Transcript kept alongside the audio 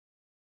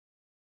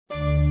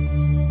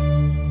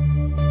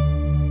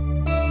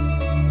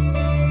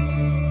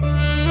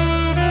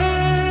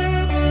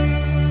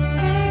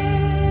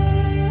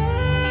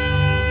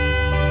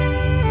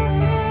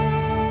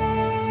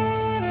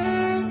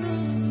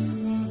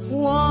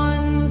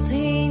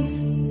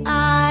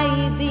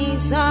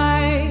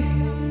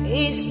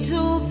is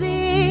to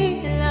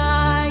be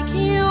like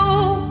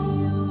you,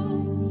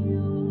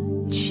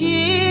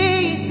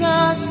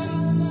 Jesus.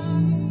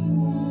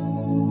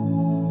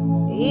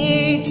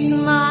 It's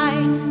my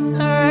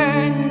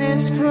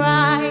earnest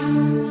cry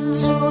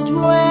to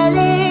dwell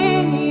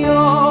in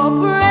your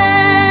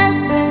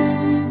presence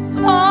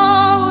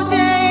all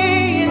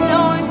day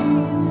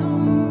long,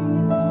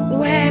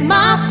 where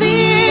my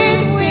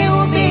feet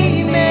will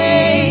be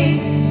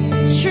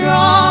made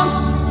strong,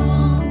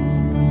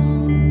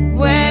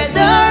 where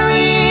the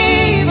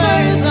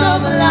rivers of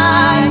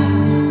life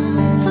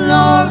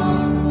flows.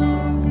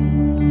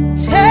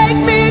 Take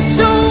me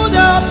to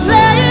the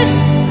place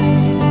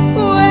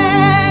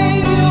where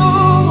you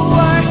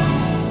are.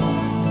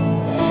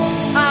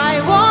 I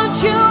want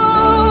you,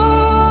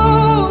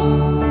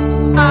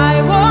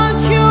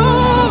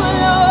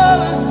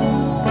 Lord,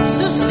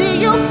 to see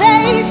you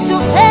face to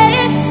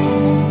face,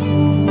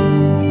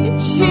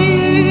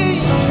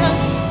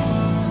 Jesus.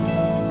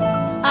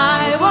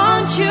 I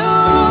want you,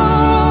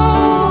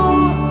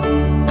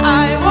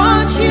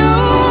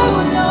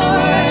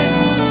 Lord.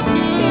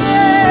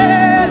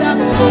 Yeah,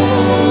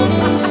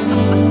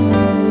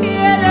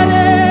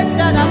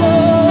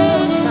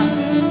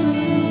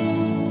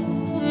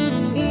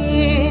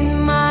 in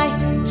my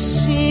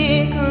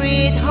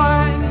secret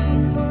heart,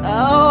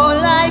 all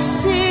I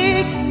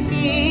seek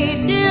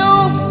is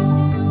you,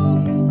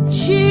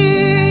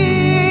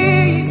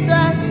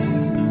 Jesus.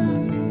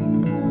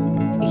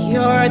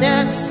 You're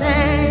the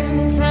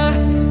center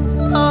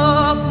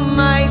of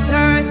my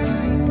heart.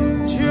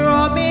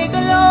 Draw me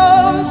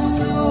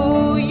close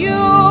to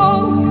you,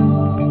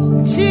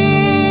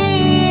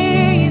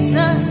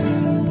 Jesus,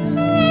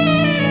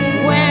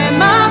 where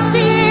my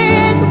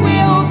feet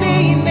will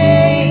be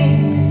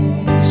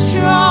made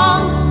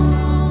strong,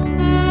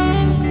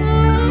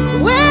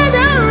 where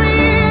the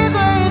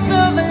rivers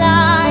of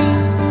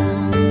life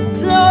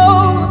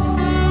flows.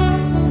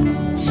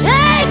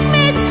 Take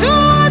me to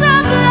the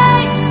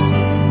place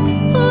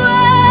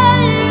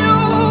where you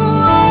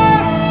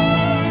are.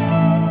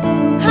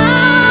 I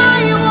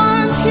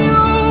want you,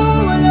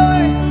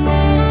 Lord.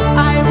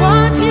 I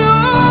want you,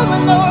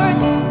 Lord,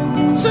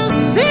 to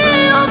see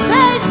you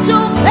face to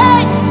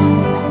face,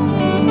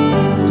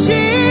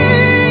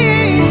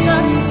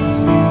 Jesus.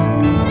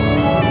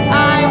 I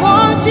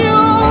want you,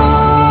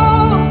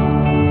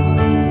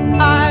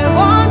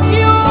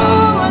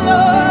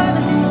 Lord.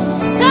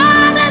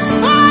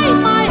 Satisfy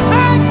my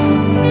heart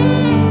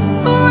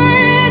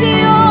with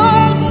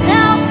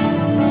yourself.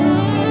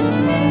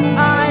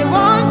 I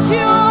want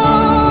you,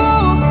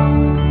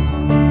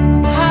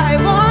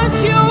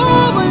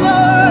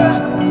 Lord.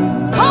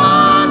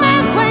 Come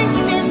and quench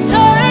this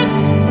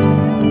thirst,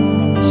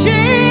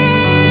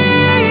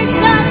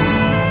 Jesus.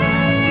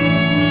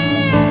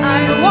 I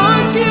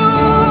want you,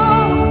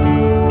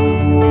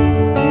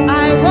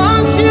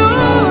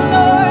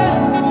 Lord.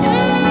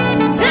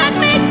 Take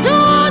me to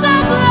the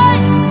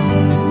place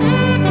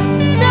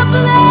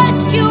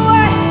you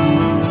are.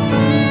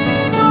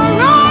 For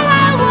all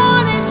I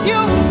want is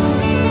you.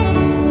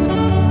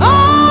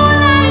 All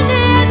I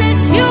need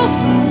is you.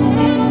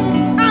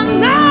 I'm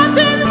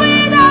nothing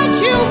without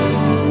you.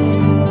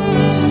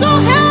 So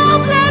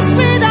helpless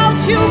without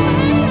you.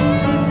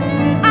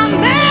 I'm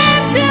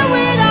empty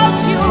without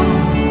you.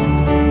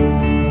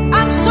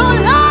 I'm so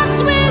lost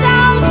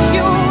without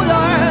you,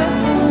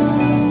 Lord.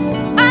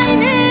 I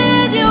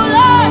need you,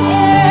 Lord.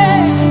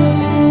 Yeah.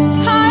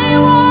 I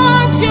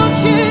want you,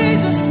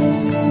 Jesus.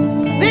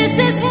 This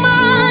is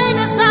my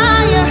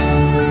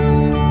desire,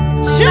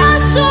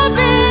 just to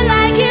be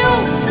like you,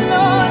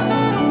 Lord.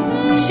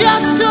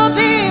 Just to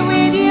be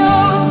with you.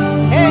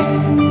 Hey.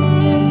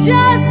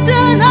 Just to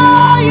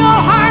know your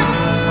heart.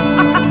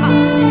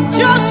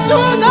 Just to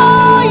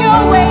know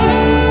your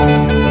ways.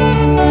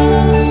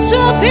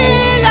 To be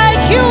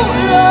like you,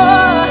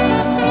 Lord.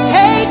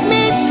 Take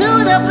me to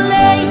the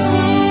place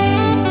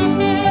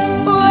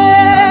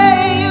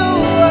where you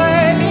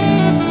are.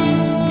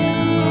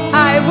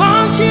 I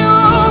want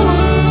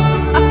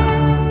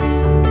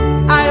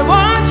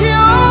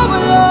you,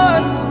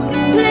 Lord.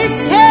 Please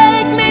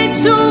take me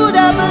to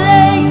the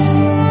place,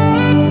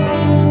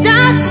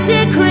 that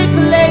secret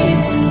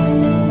place,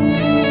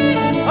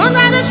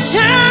 under the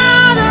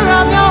shadow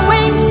of your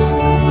wings.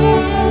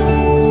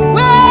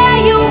 Where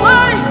you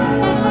are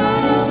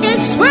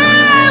is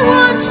where I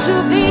want to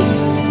be.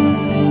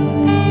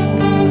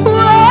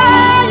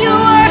 Where you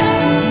are,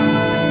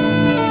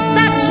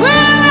 that's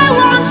where I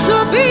want to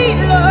be,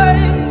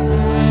 Lord.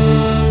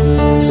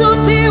 To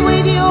be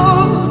with you.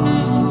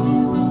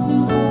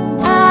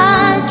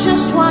 I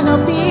just wanna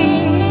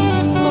be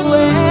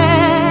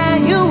where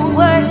you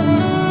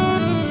were,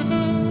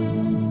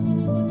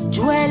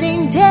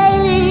 dwelling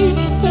daily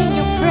in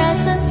your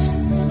presence,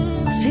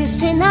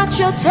 feasting at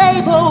your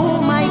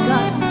table, my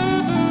God,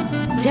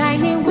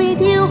 dining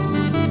with you,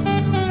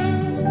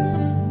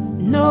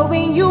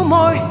 knowing you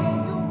more,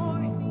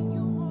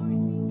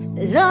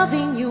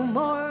 loving you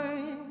more.